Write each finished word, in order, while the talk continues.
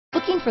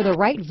Looking for the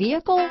right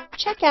vehicle?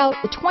 Check out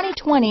the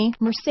 2020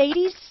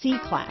 Mercedes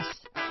C-Class.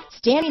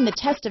 Standing the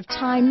test of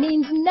time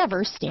means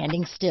never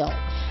standing still.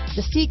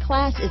 The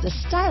C-Class is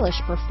a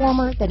stylish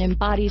performer that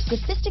embodies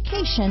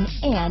sophistication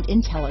and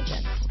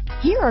intelligence.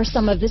 Here are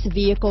some of this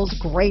vehicle's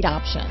great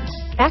options: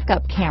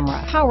 backup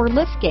camera, power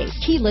liftgate,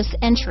 keyless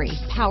entry,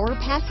 power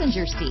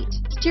passenger seat,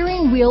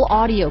 steering wheel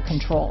audio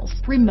controls,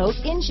 remote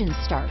engine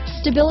start,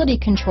 stability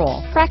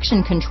control,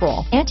 traction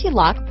control,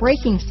 anti-lock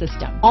braking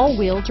system,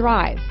 all-wheel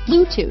drive,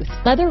 Bluetooth,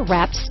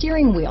 leather-wrapped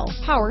steering wheel,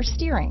 power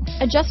steering,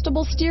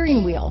 adjustable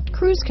steering wheel,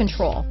 cruise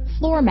control,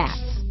 floor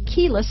mats,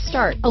 keyless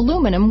start,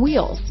 aluminum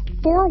wheels,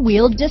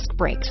 four-wheel disc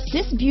brakes.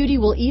 This beauty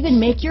will even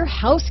make your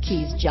house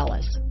keys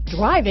jealous.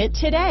 Drive it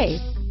today.